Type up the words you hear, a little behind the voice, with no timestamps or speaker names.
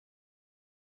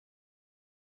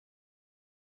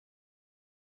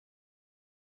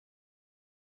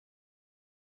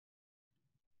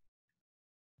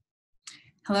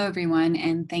Hello, everyone,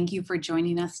 and thank you for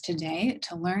joining us today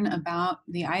to learn about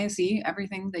the ISE,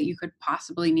 everything that you could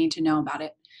possibly need to know about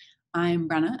it. I'm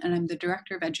Brenna, and I'm the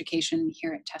Director of Education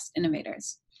here at Test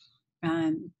Innovators.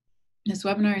 This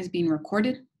webinar is being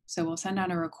recorded, so we'll send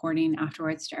out a recording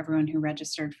afterwards to everyone who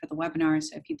registered for the webinar.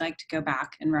 So if you'd like to go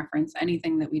back and reference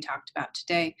anything that we talked about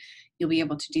today, you'll be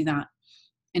able to do that.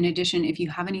 In addition, if you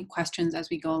have any questions as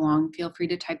we go along, feel free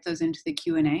to type those into the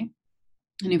Q&A.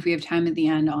 And if we have time at the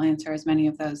end, I'll answer as many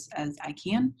of those as I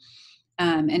can.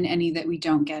 And any that we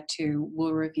don't get to,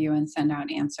 we'll review and send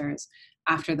out answers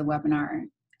after the webinar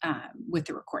with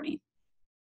the recording.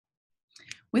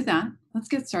 With that, let's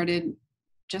get started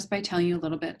just by telling you a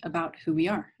little bit about who we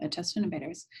are at Test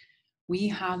Innovators. We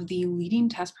have the leading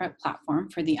test prep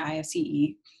platform for the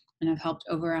ISEE and have helped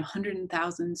over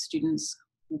 100,000 students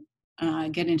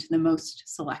get into the most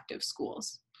selective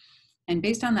schools. And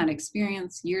based on that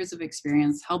experience, years of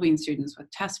experience helping students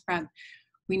with test prep,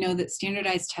 we know that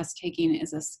standardized test taking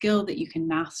is a skill that you can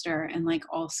master, and like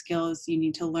all skills, you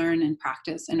need to learn and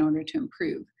practice in order to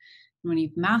improve. And when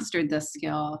you've mastered this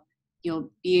skill,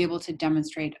 you'll be able to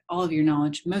demonstrate all of your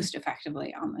knowledge most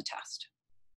effectively on the test.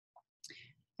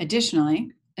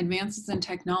 Additionally, advances in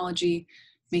technology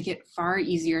make it far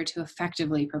easier to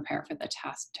effectively prepare for the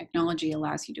test. Technology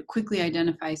allows you to quickly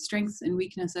identify strengths and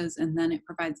weaknesses, and then it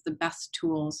provides the best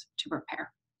tools to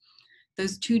prepare.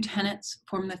 Those two tenets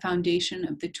form the foundation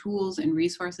of the tools and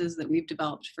resources that we've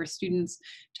developed for students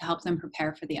to help them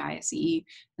prepare for the ISEE,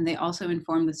 and they also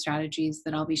inform the strategies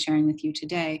that I'll be sharing with you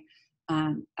today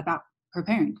about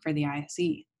preparing for the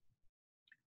ISEE.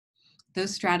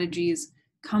 Those strategies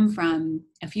come from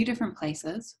a few different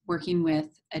places, working with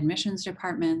admissions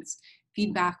departments,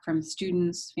 feedback from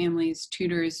students, families,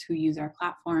 tutors who use our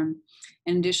platform,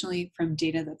 and additionally from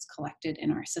data that's collected in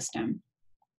our system.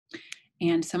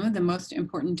 And some of the most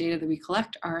important data that we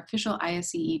collect are official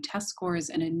ISEE test scores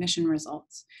and admission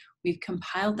results. We've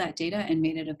compiled that data and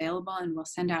made it available, and we'll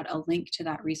send out a link to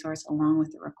that resource along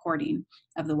with the recording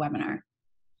of the webinar.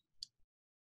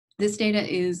 This data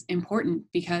is important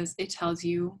because it tells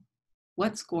you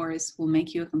what scores will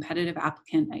make you a competitive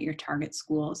applicant at your target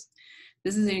schools.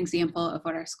 This is an example of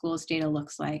what our school's data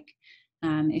looks like.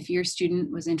 If your student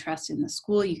was interested in the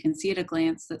school, you can see at a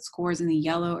glance that scores in the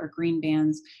yellow or green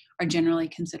bands are generally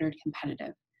considered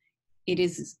competitive. It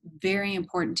is very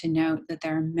important to note that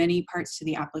there are many parts to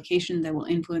the application that will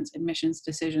influence admissions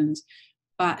decisions,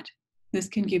 but this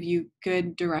can give you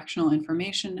good directional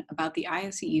information about the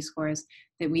ISEE scores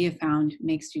that we have found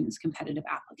make students competitive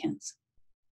applicants.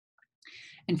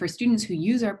 And for students who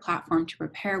use our platform to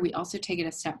prepare, we also take it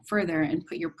a step further and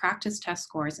put your practice test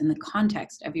scores in the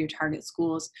context of your target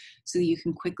schools so that you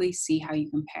can quickly see how you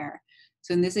compare.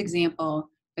 So in this example,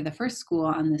 for the first school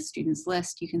on the students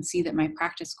list, you can see that my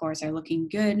practice scores are looking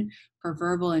good for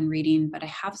verbal and reading, but I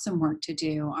have some work to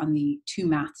do on the two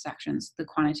math sections, the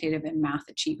quantitative and math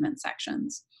achievement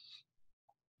sections.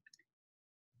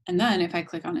 And then if I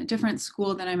click on a different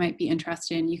school that I might be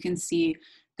interested in, you can see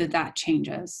that that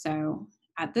changes. So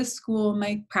at this school,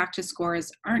 my practice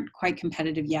scores aren't quite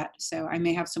competitive yet, so I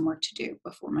may have some work to do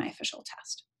before my official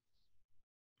test.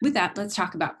 With that, let's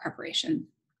talk about preparation.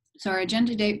 So our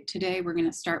agenda today, we're going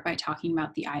to start by talking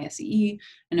about the ISEE,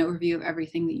 an overview of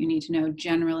everything that you need to know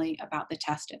generally about the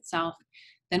test itself.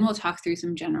 Then we'll talk through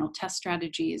some general test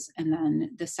strategies, and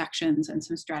then the sections and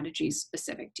some strategies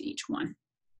specific to each one.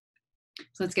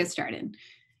 So let's get started.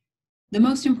 The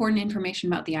most important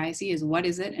information about the ISEE is what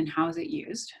is it and how is it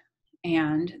used?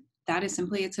 And that is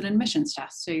simply, it's an admissions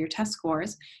test. So your test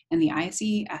scores and the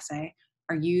ISEE essay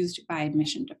are used by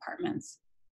admission departments.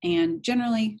 And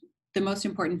generally, the most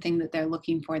important thing that they're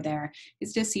looking for there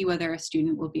is to see whether a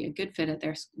student will be a good fit at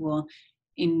their school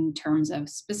in terms of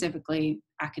specifically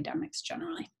academics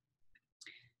generally.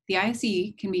 The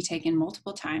ISEE can be taken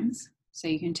multiple times. So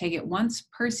you can take it once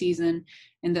per season,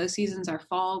 and those seasons are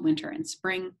fall, winter, and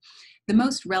spring. The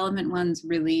most relevant ones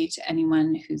really to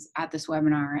anyone who's at this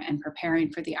webinar and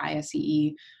preparing for the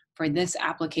ISEE for this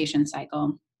application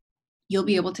cycle, you'll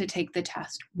be able to take the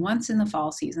test once in the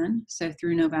fall season, so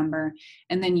through November,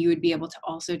 and then you would be able to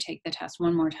also take the test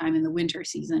one more time in the winter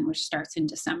season, which starts in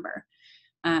December.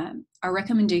 Our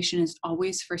recommendation is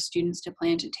always for students to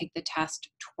plan to take the test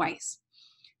twice.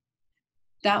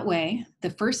 That way, the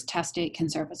first test date can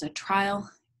serve as a trial.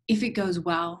 If it goes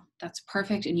well, that's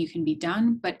perfect and you can be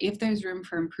done. But if there's room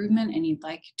for improvement and you'd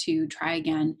like to try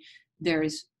again,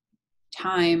 there's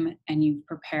time and you've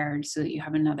prepared so that you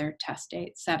have another test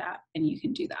date set up and you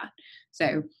can do that.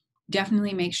 So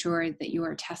definitely make sure that you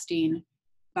are testing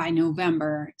by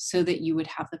November so that you would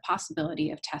have the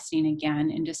possibility of testing again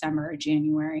in December or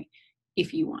January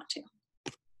if you want to.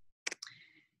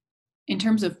 In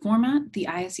terms of format, the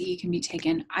ISEE can be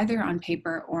taken either on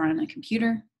paper or on a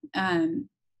computer.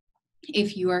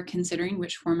 If you are considering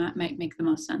which format might make the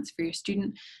most sense for your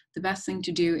student, the best thing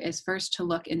to do is first to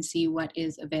look and see what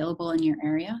is available in your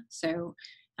area. So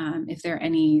if there are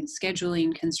any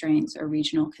scheduling constraints or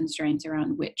regional constraints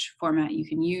around which format you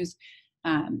can use,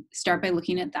 start by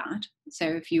looking at that. So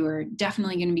if you are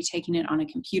definitely going to be taking it on a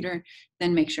computer,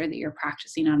 then make sure that you're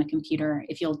practicing on a computer.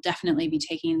 If you'll definitely be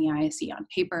taking the ISE on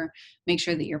paper, make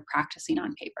sure that you're practicing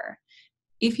on paper.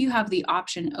 If you have the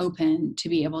option open to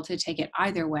be able to take it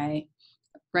either way,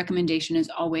 recommendation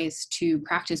is always to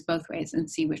practice both ways and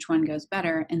see which one goes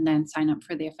better, and then sign up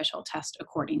for the official test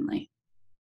accordingly.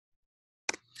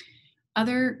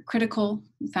 Other critical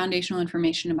foundational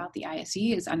information about the ISE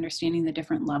is understanding the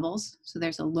different levels. So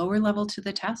there's a lower level to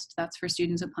the test. That's for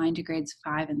students applying to grades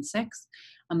 5 and 6,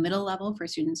 a middle level for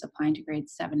students applying to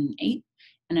grades 7 and 8,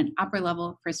 and an upper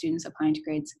level for students applying to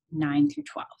grades 9 through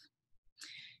 12.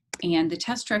 And the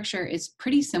test structure is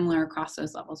pretty similar across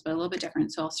those levels, but a little bit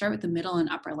different. So I'll start with the middle and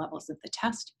upper levels of the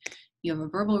test. You have a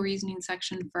verbal reasoning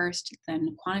section first,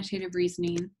 then quantitative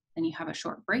reasoning, then you have a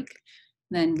short break,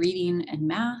 then reading and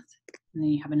math, and then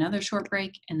you have another short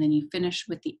break, and then you finish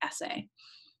with the essay.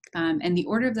 And the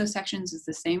order of those sections is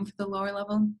the same for the lower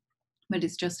level, but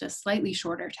it's just a slightly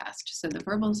shorter test. So the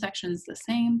verbal section is the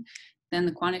same, then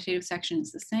the quantitative section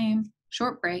is the same,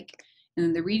 short break, and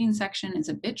then the reading section is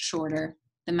a bit shorter,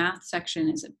 the math section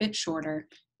is a bit shorter,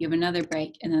 you have another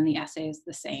break, and then the essay is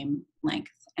the same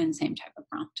length and same type of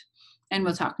prompt. And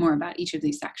we'll talk more about each of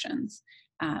these sections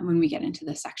when we get into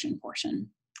the section portion.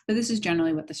 But this is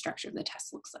generally what the structure of the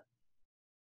test looks like.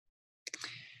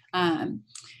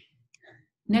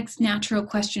 Next natural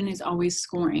question is always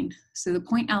scoring. So the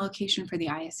point allocation for the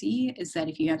ISE is that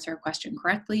if you answer a question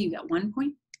correctly, you get 1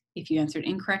 point. If you answered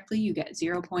incorrectly, you get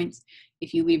 0 points.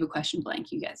 If you leave a question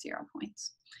blank, you get 0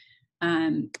 points.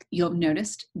 You'll have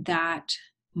noticed that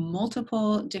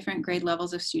multiple different grade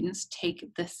levels of students take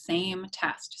the same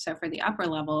test. So for the upper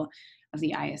level of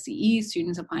the ISEE,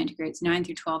 students applying to grades 9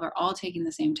 through 12 are all taking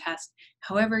the same test.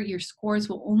 However, your scores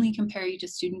will only compare you to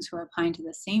students who are applying to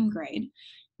the same grade.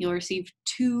 You'll receive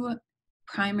 2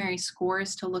 primary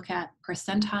scores to look at: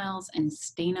 percentiles and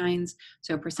stanines.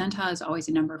 So a percentile is always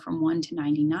a number from 1 to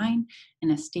 99,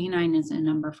 and a stanine is a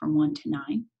number from 1 to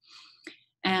 9.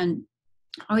 And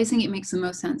I always think it makes the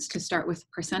most sense to start with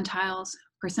percentiles.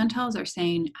 Percentiles are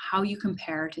saying how you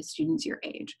compare to students your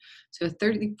age. So a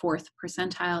 34th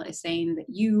percentile is saying that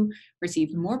you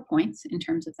received more points in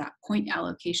terms of that point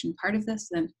allocation part of this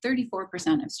than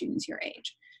 34% of students your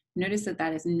age. Notice that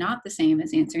that is not the same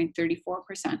as answering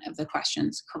 34% of the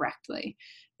questions correctly.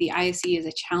 The ISE is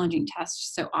a challenging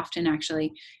test, so often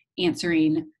actually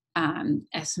answering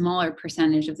a smaller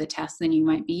percentage of the test than you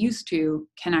might be used to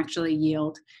can actually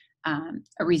yield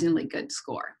a reasonably good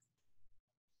score.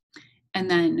 And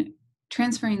then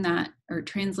transferring that or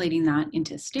translating that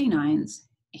into stanines,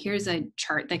 here's a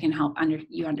chart that can help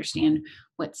you understand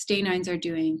what stanines are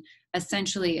doing.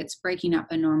 Essentially, it's breaking up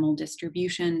a normal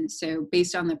distribution. So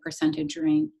based on the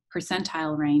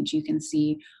percentile range, you can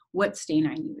see what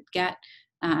stanine you would get.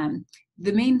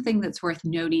 The main thing that's worth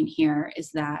noting here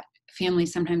is that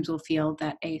families sometimes will feel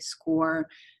that a score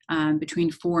between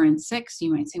 4 and 6,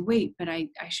 you might say, wait, but I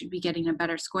should be getting a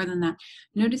better score than that.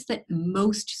 Notice that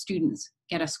most students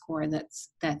get a score that's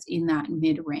in that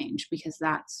mid-range, because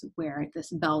that's where this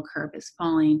bell curve is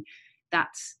falling.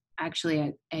 That's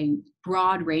actually a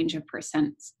broad range of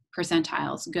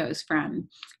percentiles, goes from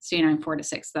stanine 4 to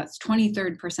 6. That's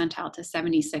 23rd percentile to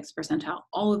 76th percentile.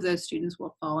 All of those students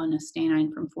will fall in a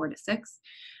stanine from 4 to 6.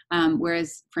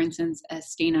 Whereas, for instance, a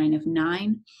stanine of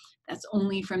 9, that's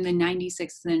only from the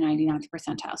 96th to the 99th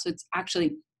percentile. So it's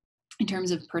actually, in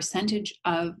terms of percentage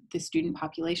of the student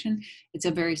population, it's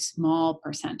a very small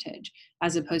percentage,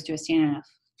 as opposed to a stanine of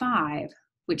 5,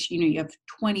 which, you have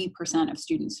 20% of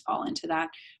students fall into that,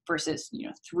 versus,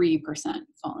 3%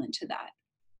 fall into that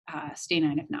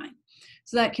stanine of 9.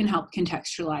 So that can help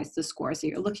contextualize the scores that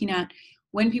you're looking at.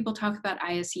 When people talk about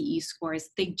ISEE scores,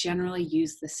 they generally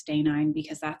use the stanine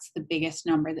because that's the biggest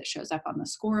number that shows up on the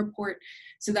score report.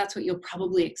 So that's what you'll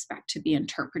probably expect to be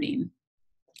interpreting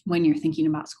when you're thinking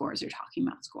about scores or talking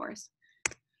about scores.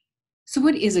 So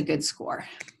what is a good score?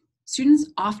 Students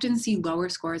often see lower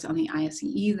scores on the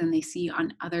ISEE than they see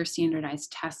on other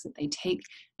standardized tests that they take,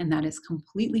 and that is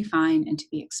completely fine and to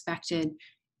be expected.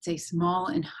 It's a small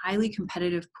and highly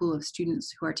competitive pool of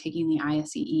students who are taking the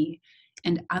ISEE.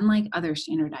 And unlike other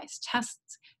standardized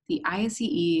tests, the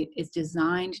ISEE is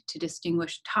designed to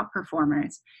distinguish top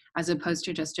performers, as opposed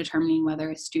to just determining whether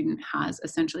a student has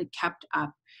essentially kept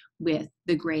up with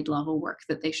the grade level work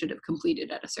that they should have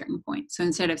completed at a certain point. So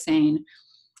instead of saying,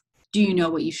 do you know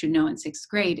what you should know in 6th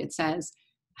grade? It says,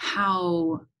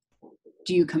 how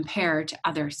do you compare to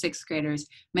other 6th graders,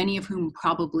 many of whom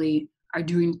probably are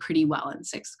doing pretty well in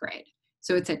 6th grade?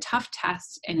 So it's a tough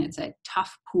test and it's a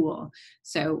tough pool.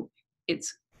 So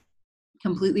it's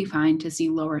completely fine to see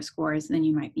lower scores than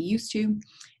you might be used to.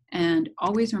 And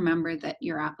always remember that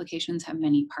your applications have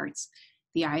many parts.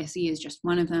 The ISEE is just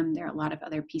one of them. There are a lot of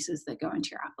other pieces that go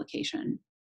into your application.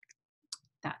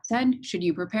 That said, should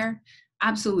you prepare?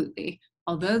 Absolutely.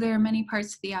 Although there are many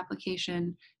parts to the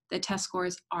application, the test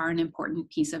scores are an important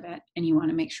piece of it, and you want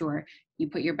to make sure you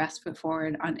put your best foot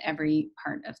forward on every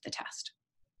part of the test,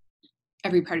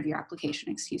 every part of your application,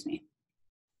 excuse me.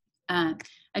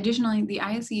 Additionally, the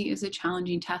ISEE is a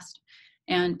challenging test,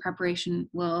 and preparation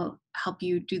will help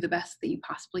you do the best that you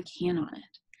possibly can on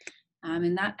it.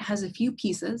 And that has a few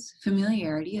pieces.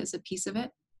 Familiarity is a piece of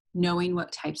it, knowing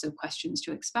what types of questions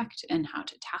to expect and how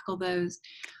to tackle those,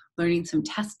 learning some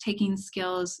test-taking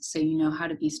skills so you know how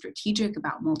to be strategic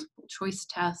about multiple choice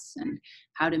tests and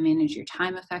how to manage your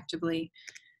time effectively.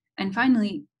 And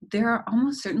finally, there are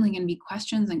almost certainly going to be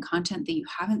questions and content that you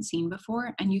haven't seen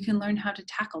before, and you can learn how to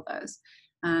tackle those.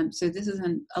 So this is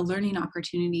a learning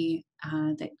opportunity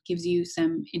that gives you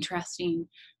some interesting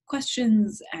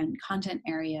questions and content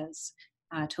areas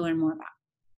to learn more about.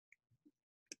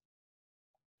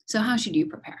 So how should you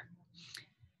prepare?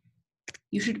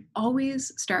 You should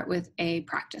always start with a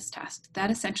practice test.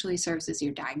 That essentially serves as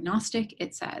your diagnostic.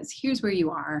 It says, here's where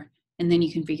you are, and then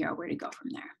you can figure out where to go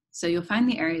from there. So you'll find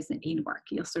the areas that need work.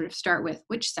 You'll sort of start with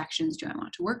which sections do I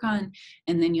want to work on,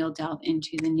 and then you'll delve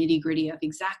into the nitty-gritty of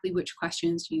exactly which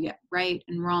questions do you get right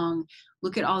and wrong.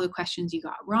 Look at all the questions you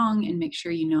got wrong and make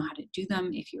sure you know how to do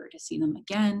them if you were to see them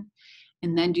again,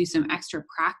 and then do some extra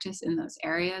practice in those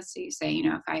areas. So you say, you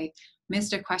know, if I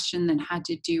missed a question that had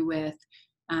to do with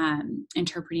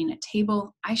interpreting a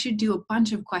table, I should do a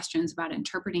bunch of questions about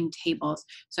interpreting tables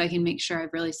so I can make sure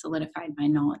I've really solidified my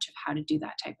knowledge of how to do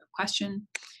that type of question.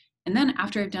 And then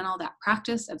after I've done all that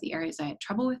practice of the areas I had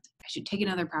trouble with, I should take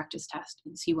another practice test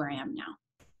and see where I am now.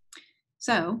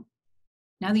 So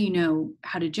now that you know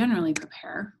how to generally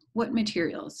prepare, what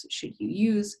materials should you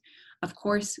use? Of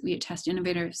course, we at Test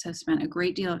Innovators have spent a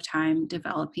great deal of time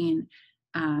developing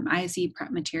ISEE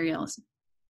prep materials.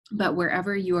 But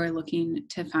wherever you are looking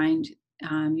to find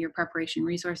your preparation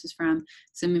resources from,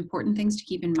 some important things to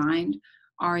keep in mind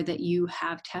are that you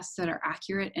have tests that are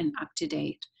accurate and up to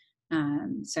date.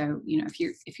 So, you know,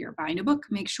 if you're buying a book,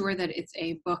 make sure that it's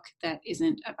a book that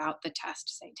isn't about the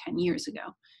test, say 10 years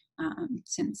ago,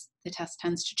 since the test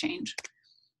tends to change.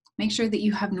 Make sure that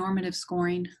you have normative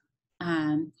scoring.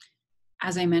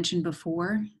 As I mentioned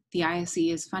before, the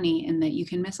ISEE is funny in that you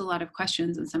can miss a lot of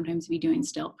questions and sometimes be doing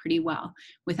still pretty well.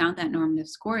 Without that normative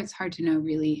score, it's hard to know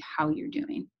really how you're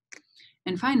doing.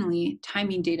 And finally,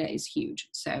 timing data is huge.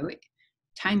 So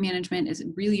time management is a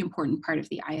really important part of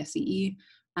the ISEE,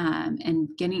 and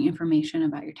getting information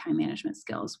about your time management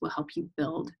skills will help you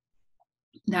build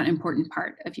that important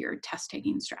part of your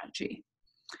test-taking strategy.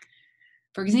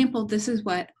 For example, this is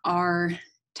what our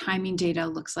timing data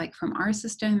looks like from our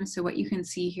system. So what you can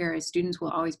see here is students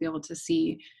will always be able to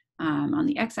see on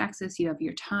the x-axis, you have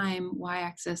your time,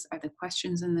 y-axis are the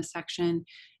questions in the section.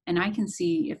 And I can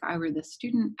see if I were the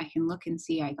student, I can look and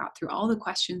see I got through all the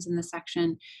questions in the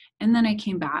section, and then I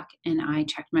came back and I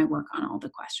checked my work on all the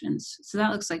questions. So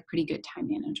that looks like pretty good time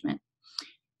management.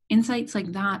 Insights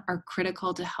like that are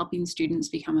critical to helping students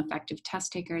become effective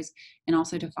test takers and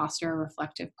also to foster a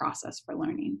reflective process for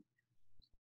learning.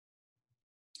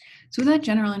 So with that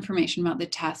general information about the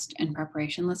test and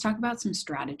preparation, let's talk about some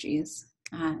strategies.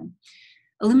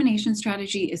 Elimination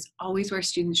strategy is always where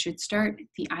students should start.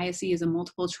 The ISEE is a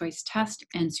multiple choice test,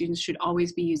 and students should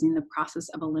always be using the process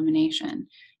of elimination.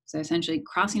 So essentially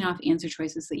crossing off answer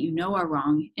choices that you know are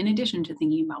wrong, in addition to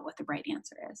thinking about what the right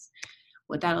answer is.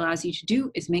 What that allows you to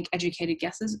do is make educated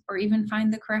guesses or even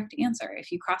find the correct answer.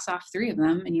 If you cross off 3 of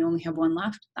them and you only have 1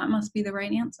 left, that must be the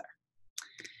right answer.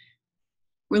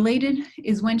 Related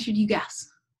is when should you guess?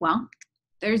 Well,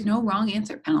 there's no wrong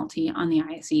answer penalty on the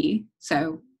ISEE,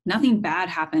 so nothing bad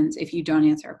happens if you don't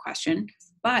answer a question,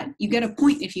 but you get a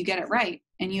point if you get it right,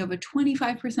 and you have a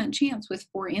 25% chance with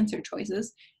 4 answer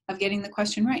choices of getting the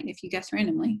question right if you guess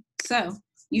randomly. So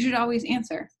you should always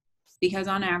answer, because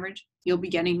on average, you'll be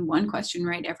getting 1 question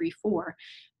right every 4.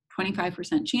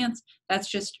 25% chance, that's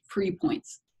just free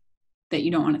points that you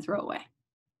don't want to throw away.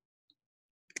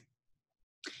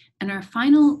 And our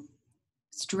final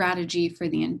strategy for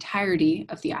the entirety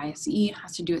of the ISEE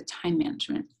has to do with time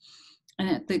management. And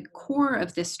at the core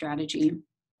of this strategy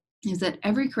is that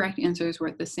every correct answer is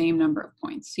worth the same number of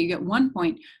points. So you get 1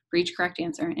 point for each correct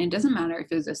answer, and it doesn't matter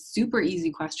if it was a super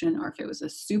easy question or if it was a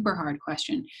super hard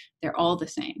question, they're all the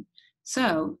same.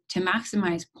 So to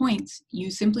maximize points,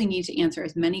 you simply need to answer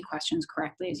as many questions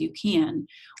correctly as you can,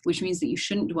 which means that you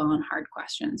shouldn't dwell on hard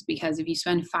questions, because if you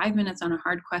spend 5 minutes on a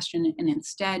hard question and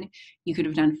instead you could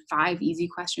have done 5 easy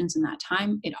questions in that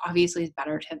time, it obviously is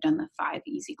better to have done the 5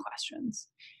 easy questions.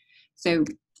 So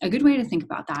a good way to think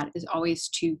about that is always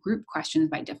to group questions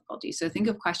by difficulty. So think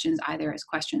of questions either as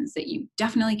questions that you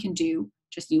definitely can do,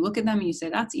 just you look at them and you say,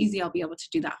 that's easy, I'll be able to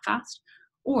do that fast,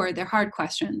 or they're hard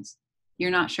questions. You're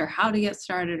not sure how to get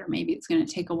started, or maybe it's going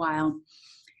to take a while.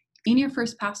 In your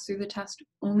first pass through the test,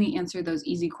 only answer those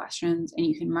easy questions, and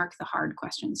you can mark the hard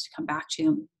questions to come back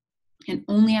to. And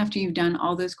only after you've done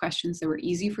all those questions that were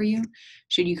easy for you,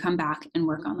 should you come back and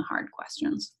work on the hard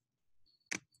questions.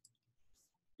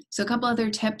 So a couple other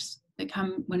tips that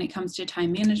come when it comes to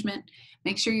time management: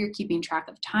 make sure you're keeping track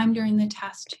of time during the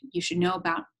test. You should know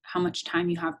about how much time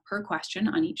you have per question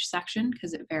on each section,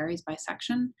 because it varies by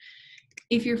section.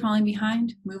 If you're falling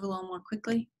behind, move a little more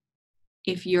quickly.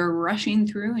 If you're rushing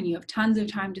through and you have tons of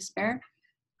time to spare,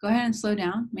 go ahead and slow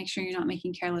down. Make sure you're not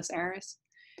making careless errors.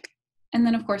 And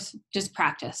then, of course, just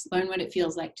practice. Learn what it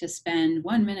feels like to spend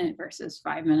 1 minute versus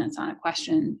 5 minutes on a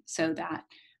question, so that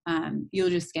you'll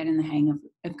just get in the hang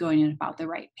of going at about the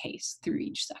right pace through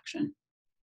each section.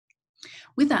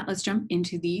 With that, let's jump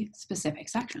into the specific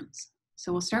sections.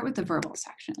 So we'll start with the verbal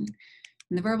section.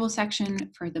 In the verbal section,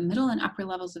 for the middle and upper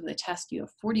levels of the test, you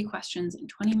have 40 questions in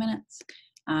 20 minutes.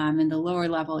 In the lower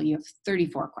level, you have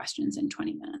 34 questions in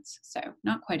 20 minutes. So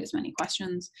not quite as many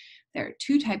questions. There are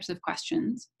 2 types of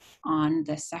questions on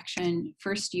this section.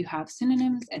 First, you have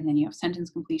synonyms, and then you have sentence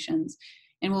completions,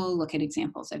 and we'll look at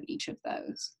examples of each of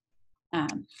those.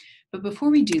 But before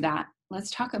we do that,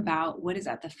 let's talk about what is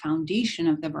at the foundation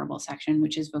of the verbal section,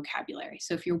 which is vocabulary.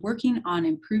 So if you're working on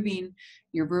improving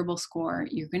your verbal score,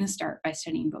 you're going to start by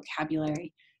studying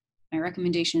vocabulary. My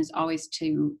recommendation is always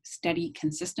to study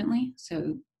consistently.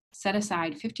 So set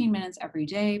aside 15 minutes every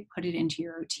day, put it into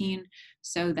your routine,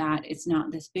 so that it's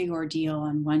not this big ordeal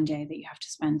on one day that you have to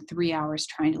spend 3 hours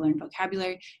trying to learn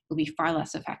vocabulary. It'll be far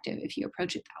less effective if you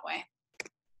approach it that way.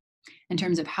 In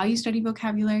terms of how you study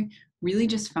vocabulary, really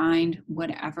just find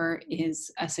whatever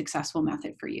is a successful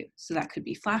method for you. So that could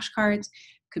be flashcards,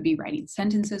 could be writing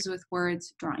sentences with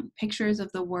words, drawing pictures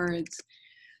of the words,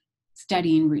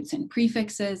 studying roots and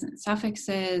prefixes and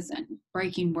suffixes, and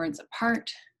breaking words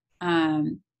apart.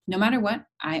 No matter what,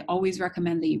 I always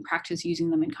recommend that you practice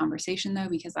using them in conversation, though,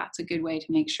 because that's a good way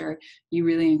to make sure you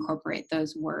really incorporate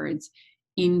those words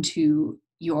into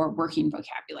your working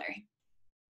vocabulary.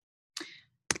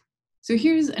 So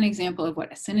here's an example of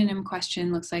what a synonym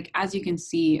question looks like. As you can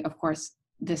see, of course,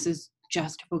 this is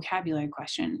just a vocabulary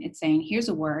question. It's saying, here's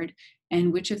a word,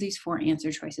 and which of these 4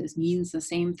 answer choices means the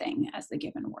same thing as the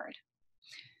given word.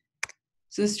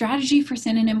 So the strategy for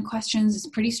synonym questions is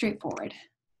pretty straightforward.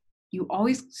 You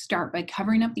always start by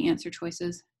covering up the answer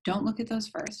choices. Don't look at those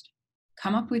first.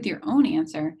 Come up with your own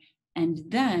answer, and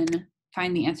then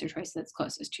find the answer choice that's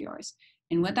closest to yours.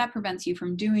 And what that prevents you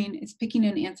from doing is picking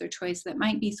an answer choice that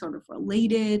might be sort of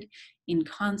related in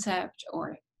concept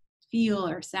or feel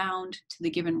or sound to the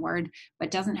given word, but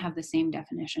doesn't have the same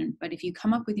definition. But if you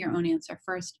come up with your own answer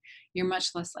first, you're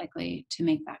much less likely to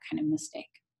make that kind of mistake.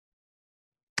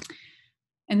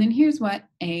 And then here's what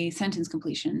a sentence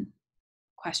completion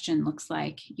question looks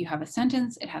like. You have a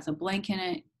sentence, it has a blank in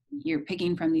it. You're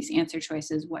picking from these answer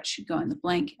choices what should go in the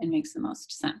blank and makes the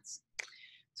most sense.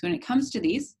 So when it comes to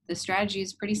these, the strategy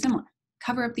is pretty similar.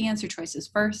 Cover up the answer choices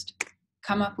first,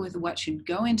 come up with what should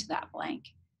go into that blank,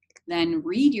 then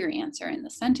read your answer in the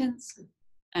sentence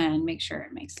and make sure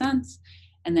it makes sense,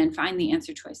 and then find the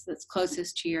answer choice that's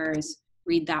closest to yours,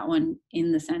 read that one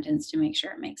in the sentence to make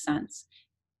sure it makes sense,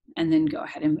 and then go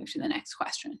ahead and move to the next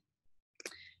question.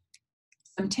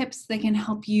 Some tips that can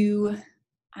help you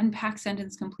unpack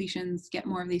sentence completions, get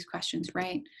more of these questions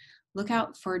right. Look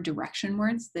out for direction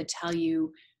words that tell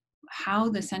you how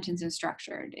the sentence is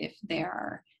structured, if they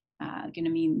are going to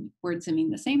mean words that mean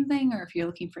the same thing, or if you're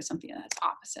looking for something that's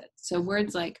opposite. So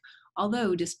words like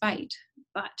although, despite,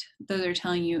 but, those are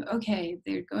telling you, okay,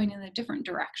 they're going in a different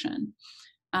direction,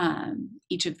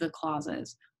 each of the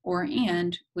clauses. Or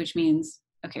and, which means,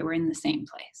 okay, we're in the same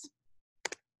place.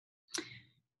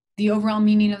 The overall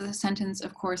meaning of the sentence,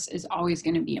 of course, is always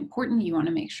going to be important. You want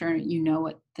to make sure you know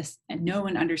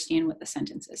and understand what the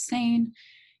sentence is saying.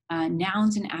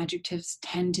 Nouns and adjectives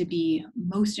tend to be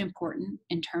most important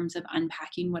in terms of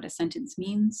unpacking what a sentence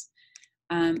means.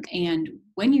 And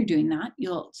when you're doing that,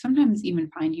 you'll sometimes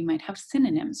even find you might have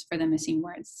synonyms for the missing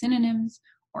words. Synonyms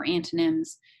or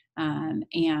antonyms,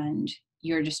 and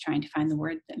you're just trying to find the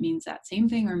word that means that same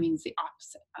thing or means the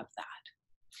opposite of that.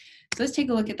 So let's take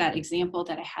a look at that example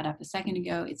that I had up a second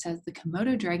ago. It says the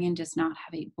Komodo dragon does not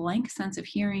have a blank sense of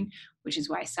hearing, which is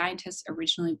why scientists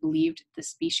originally believed the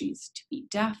species to be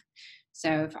deaf.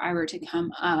 So if I were to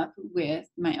come up with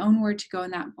my own word to go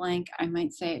in that blank, I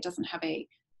might say it doesn't have a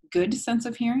good sense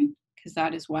of hearing, because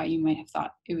that is why you might have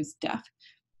thought it was deaf.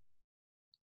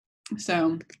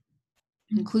 So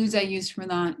the clues I used for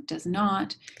that: does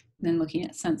not, then looking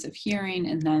at sense of hearing,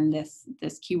 and then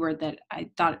this keyword that I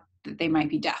thought that they might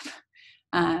be deaf.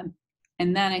 And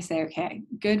then I say, okay,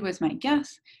 good was my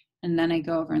guess. And then I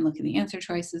go over and look at the answer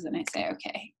choices and I say,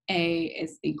 okay, A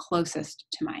is the closest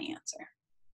to my answer.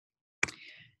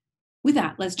 With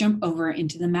that, let's jump over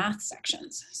into the math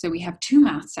sections. So we have two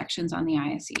math sections on the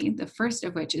ISEE, the first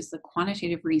of which is the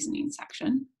quantitative reasoning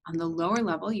section. On the lower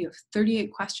level, you have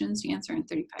 38 questions to answer in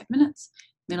 35 minutes.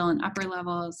 Middle and upper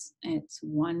levels, it's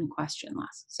one question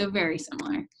less. So very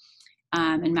similar.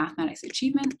 In mathematics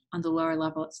achievement, on the lower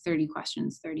level, it's 30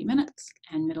 questions, 30 minutes.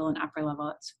 And middle and upper level,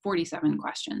 it's 47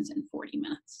 questions in 40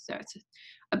 minutes. So it's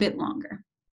a bit longer.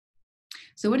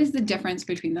 So what is the difference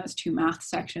between those two math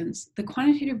sections? The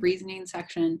quantitative reasoning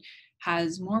section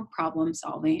has more problem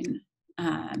solving,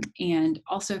 and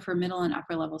also for middle and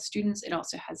upper level students, it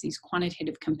also has these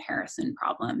quantitative comparison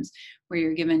problems where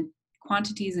you're given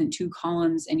quantities in two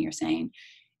columns and you're saying,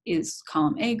 is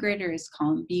column A greater, is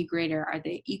column B greater, are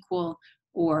they equal,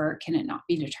 or can it not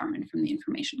be determined from the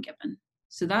information given?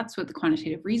 So that's what the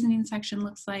quantitative reasoning section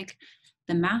looks like.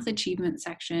 The math achievement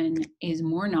section is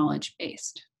more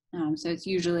knowledge-based. So it's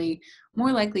usually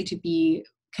more likely to be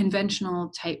conventional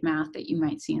type math that you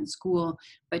might see in school,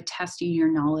 but testing your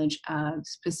knowledge of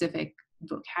specific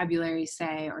vocabulary,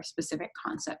 say, or specific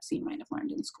concepts you might have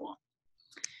learned in school.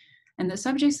 And the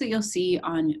subjects that you'll see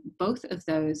on both of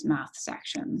those math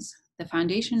sections, the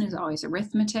foundation is always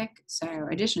arithmetic, so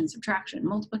addition, subtraction,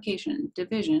 multiplication,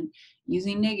 division,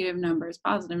 using negative numbers,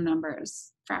 positive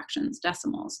numbers, fractions,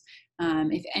 decimals.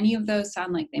 If any of those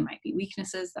sound like they might be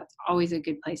weaknesses, that's always a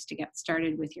good place to get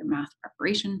started with your math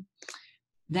preparation.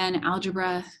 Then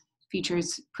algebra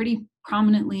features pretty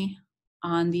prominently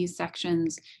on these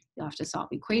sections. You'll have to solve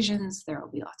equations. There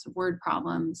will be lots of word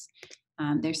problems.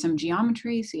 There's some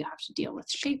geometry, so you have to deal with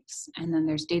shapes. And then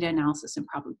there's data analysis and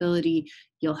probability.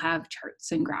 You'll have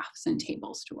charts and graphs and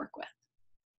tables to work with.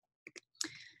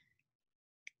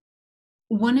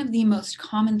 One of the most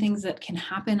common things that can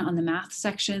happen on the math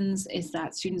sections is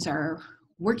that students are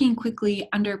working quickly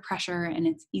under pressure and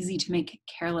it's easy to make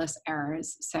careless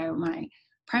errors. So my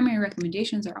primary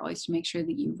recommendations are always to make sure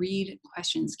that you read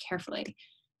questions carefully.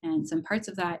 And some parts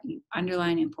of that, you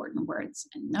underline important words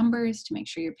and numbers to make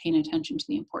sure you're paying attention to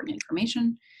the important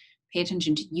information. Pay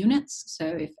attention to units. So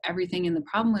if everything in the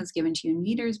problem was given to you in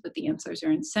meters, but the answers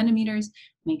are in centimeters,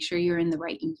 make sure you're in the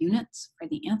right units for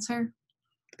the answer.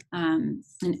 And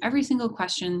every single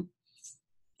question,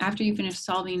 after you finish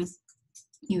solving,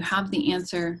 you have the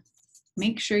answer.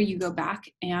 Make sure you go back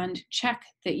and check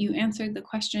that you answered the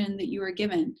question that you were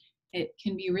given. It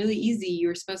can be really easy. You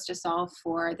were supposed to solve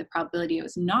for the probability it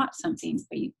was not something,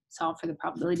 but you solve for the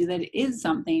probability that it is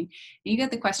something, and you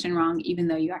get the question wrong, even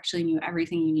though you actually knew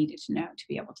everything you needed to know to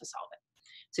be able to solve it.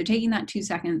 So taking that 2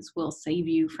 seconds will save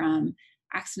you from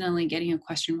accidentally getting a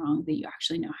question wrong that you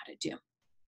actually know how to do.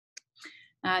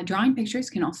 Drawing pictures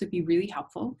can also be really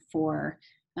helpful for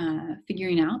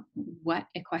figuring out what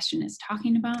a question is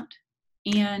talking about.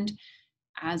 And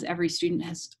as every student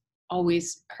has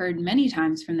always heard many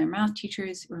times from their math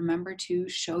teachers, remember to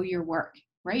show your work.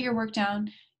 Write your work down.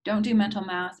 Don't do mental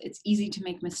math. It's easy to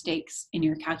make mistakes in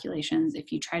your calculations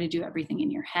if you try to do everything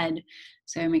in your head.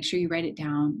 So make sure you write it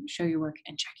down, show your work,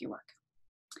 and check your work.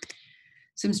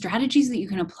 Some strategies that you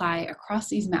can apply across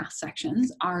these math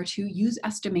sections are to use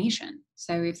estimation.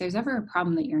 So if there's ever a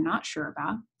problem that you're not sure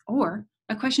about, or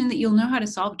a question that you'll know how to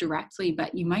solve directly,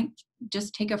 but you might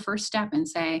just take a first step and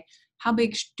say, how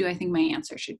big do I think my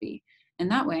answer should be? And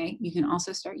that way, you can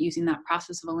also start using that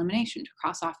process of elimination to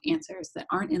cross off answers that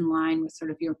aren't in line with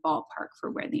sort of your ballpark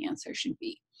for where the answer should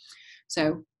be.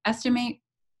 So estimate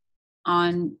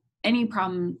on any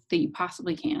problem that you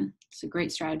possibly can. It's a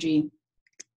great strategy.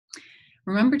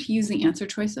 Remember to use the answer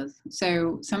choices.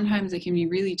 So sometimes it can be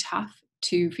really tough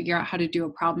to figure out how to do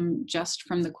a problem just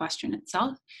from the question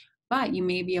itself, but you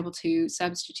may be able to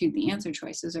substitute the answer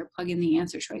choices or plug in the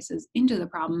answer choices into the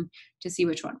problem to see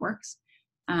which one works.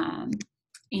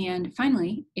 And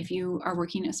finally, if you are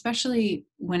working, especially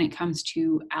when it comes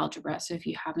to algebra, so if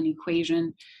you have an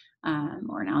equation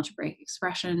or an algebraic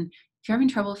expression, if you're having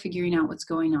trouble figuring out what's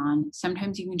going on,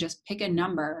 sometimes you can just pick a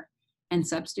number and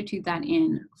substitute that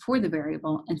in for the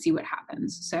variable and see what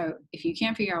happens. So if you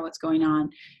can't figure out what's going on,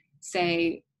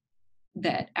 say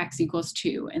that x equals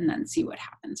 2 and then see what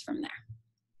happens from there.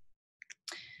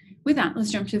 With that,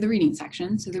 let's jump to the reading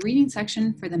section. So the reading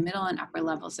section for the middle and upper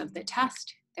levels of the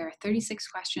test, there are 36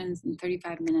 questions in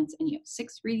 35 minutes and you have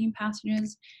 6 reading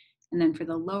passages. And then for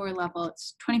the lower level,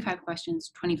 it's 25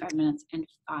 questions, 25 minutes, and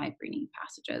 5 reading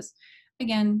passages.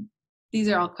 Again, these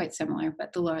are all quite similar,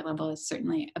 but the lower level is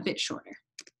certainly a bit shorter.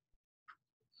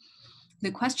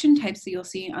 The question types that you'll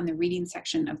see on the reading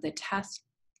section of the test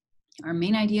are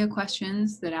main idea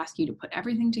questions that ask you to put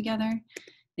everything together.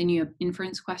 Then you have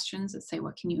inference questions that say,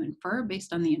 what can you infer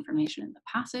based on the information in the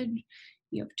passage?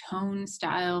 You have tone,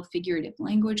 style, figurative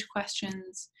language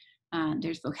questions.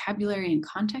 There's vocabulary and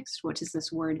context. What does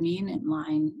this word mean in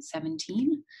line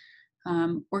 17?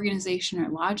 Organization or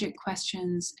logic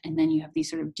questions, and then you have these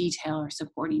sort of detail or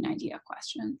supporting idea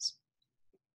questions.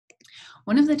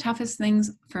 One of the toughest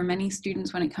things for many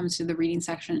students when it comes to the reading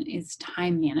section is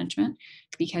time management,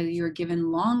 because you're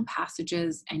given long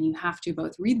passages and you have to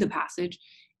both read the passage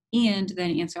and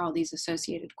then answer all these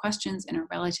associated questions in a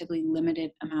relatively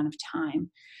limited amount of time.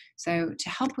 So to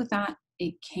help with that,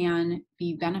 it can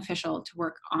be beneficial to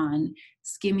work on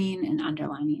skimming and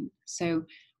underlining. So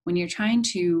when you're trying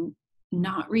to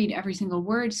not read every single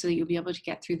word so that you'll be able to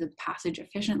get through the passage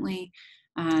efficiently,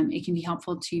 it can be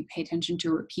helpful to pay attention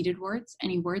to repeated words.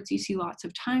 Any words you see lots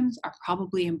of times are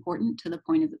probably important to the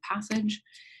point of the passage.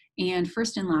 And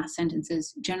first and last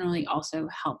sentences generally also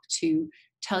help to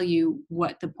tell you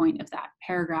what the point of that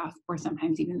paragraph or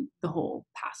sometimes even the whole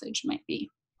passage might be.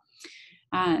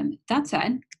 That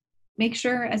said, make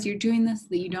sure as you're doing this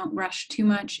that you don't rush too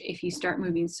much. If you start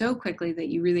moving so quickly that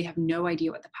you really have no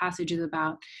idea what the passage is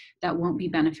about, that won't be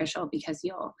beneficial because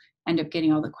you'll end up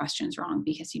getting all the questions wrong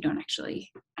because you don't actually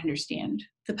understand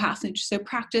the passage. So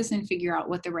practice and figure out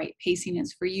what the right pacing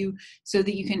is for you so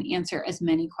that you can answer as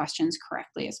many questions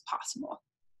correctly as possible.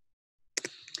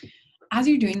 As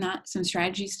you're doing that, some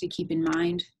strategies to keep in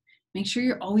mind. Make sure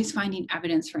you're always finding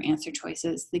evidence for answer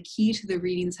choices. The key to the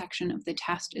reading section of the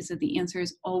test is that the answer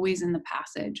is always in the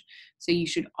passage. So you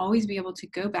should always be able to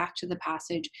go back to the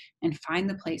passage and find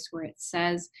the place where it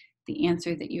says the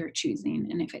answer that you're choosing.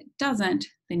 And if it doesn't,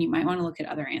 then you might want to look at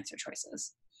other answer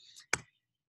choices.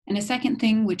 And a second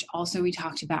thing, which also we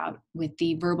talked about with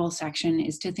the verbal section,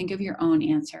 is to think of your own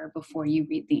answer before you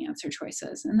read the answer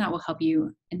choices. And that will help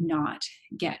you not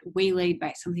get waylaid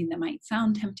by something that might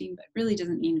sound tempting, but really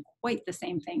doesn't mean quite the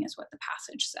same thing as what the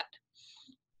passage said.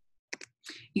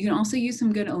 You can also use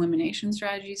some good elimination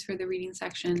strategies for the reading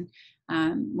section.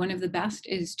 One of the best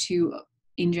is to,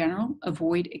 in general,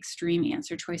 avoid extreme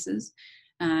answer choices.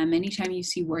 Anytime you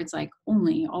see words like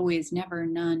only, always, never,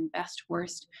 none, best,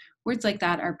 worst, words like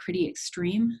that are pretty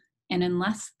extreme. And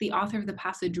unless the author of the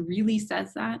passage really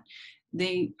says that,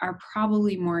 they are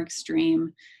probably more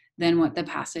extreme than what the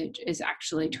passage is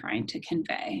actually trying to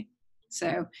convey.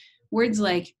 So words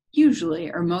like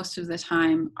usually or most of the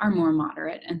time are more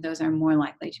moderate, and those are more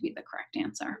likely to be the correct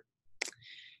answer.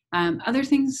 Other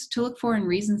things to look for and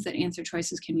reasons that answer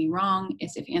choices can be wrong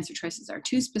is if answer choices are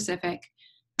too specific,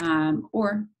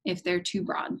 or if they're too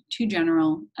broad, too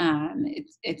general,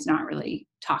 it's not really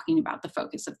talking about the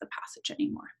focus of the passage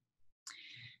anymore.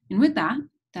 And with that,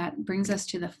 that brings us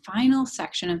to the final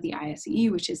section of the ISEE,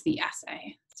 which is the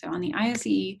essay. So on the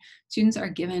ISEE, students are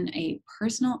given a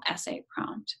personal essay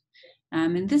prompt.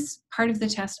 And this part of the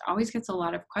test always gets a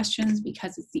lot of questions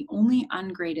because it's the only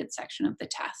ungraded section of the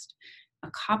test. A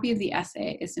copy of the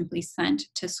essay is simply sent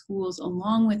to schools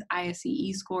along with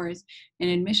ISEE scores,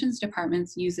 and admissions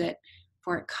departments use it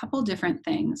for a couple different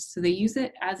things. So they use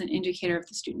it as an indicator of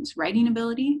the student's writing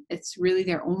ability. It's really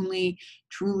their only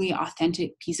truly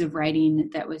authentic piece of writing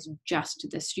that was just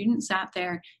the student sat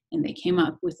there and they came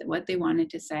up with what they wanted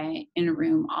to say in a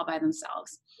room all by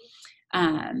themselves.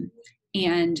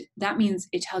 And that means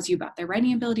it tells you about their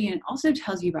writing ability, and it also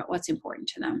tells you about what's important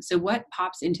to them. So what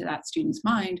pops into that student's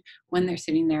mind when they're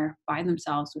sitting there by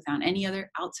themselves without any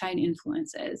other outside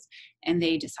influences, and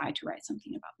they decide to write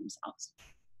something about themselves.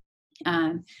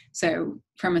 So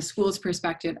from a school's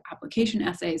perspective, application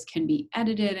essays can be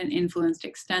edited and influenced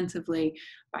extensively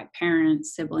by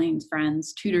parents, siblings,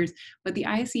 friends, tutors, but the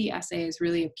ISEE essay is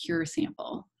really a pure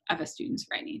sample of a student's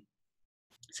writing.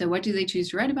 So what do they choose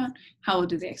to write about? How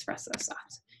do they express those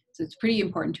thoughts? So it's pretty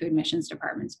important to admissions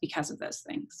departments because of those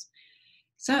things.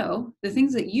 So the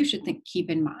things that you should keep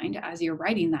in mind as you're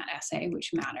writing that essay,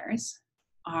 which matters,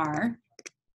 are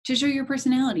to show your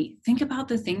personality. Think about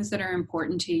the things that are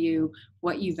important to you,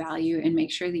 what you value, and make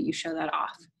sure that you show that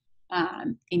off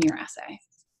in your essay.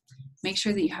 Make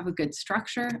sure that you have a good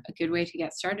structure. A good way to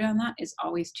get started on that is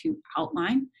always to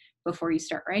outline before you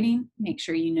start writing. Make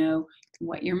sure you know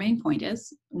what your main point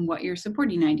is, and what your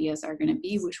supporting ideas are going to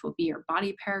be, which will be your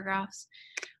body paragraphs.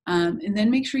 And then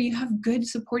make sure you have good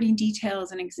supporting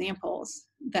details and examples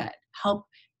that help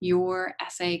your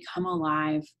essay come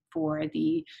alive for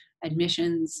the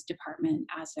admissions department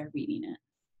as they're reading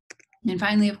it. And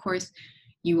finally, of course,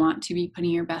 you want to be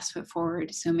putting your best foot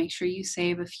forward. So make sure you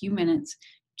save a few minutes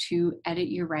to edit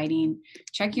your writing,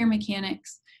 check your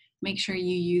mechanics, make sure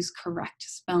you use correct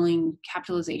spelling,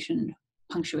 capitalization,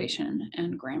 punctuation,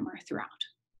 and grammar throughout.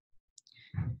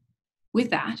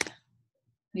 With that,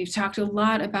 we've talked a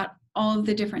lot about all of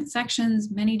the different sections,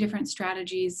 many different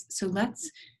strategies. So let's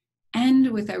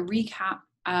end with a recap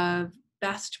of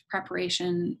best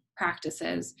preparation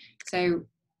practices. So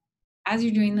as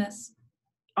you're doing this,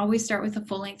 always start with a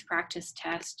full-length practice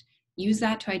test. Use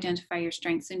that to identify your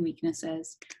strengths and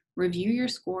weaknesses. Review your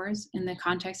scores in the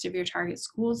context of your target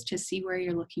schools to see where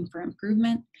you're looking for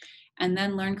improvement, and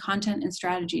then learn content and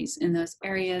strategies in those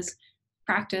areas.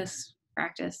 Practice,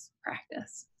 practice,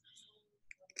 practice.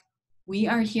 We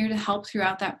are here to help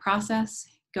throughout that process.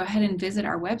 Go ahead and visit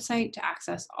our website to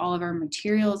access all of our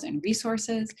materials and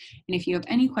resources. And if you have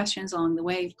any questions along the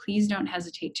way, please don't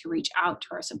hesitate to reach out to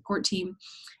our support team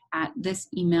at this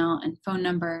email and phone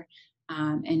number.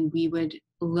 And we would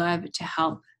love to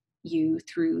help you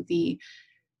through the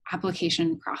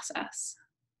application process.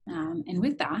 And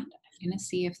with that, I'm going to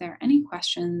see if there are any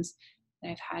questions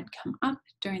that I've had come up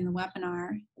during the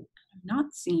webinar. I've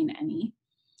not seen any.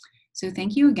 So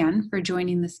thank you again for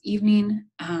joining this evening.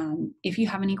 If you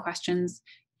have any questions,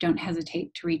 don't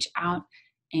hesitate to reach out,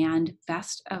 and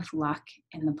best of luck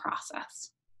in the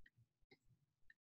process.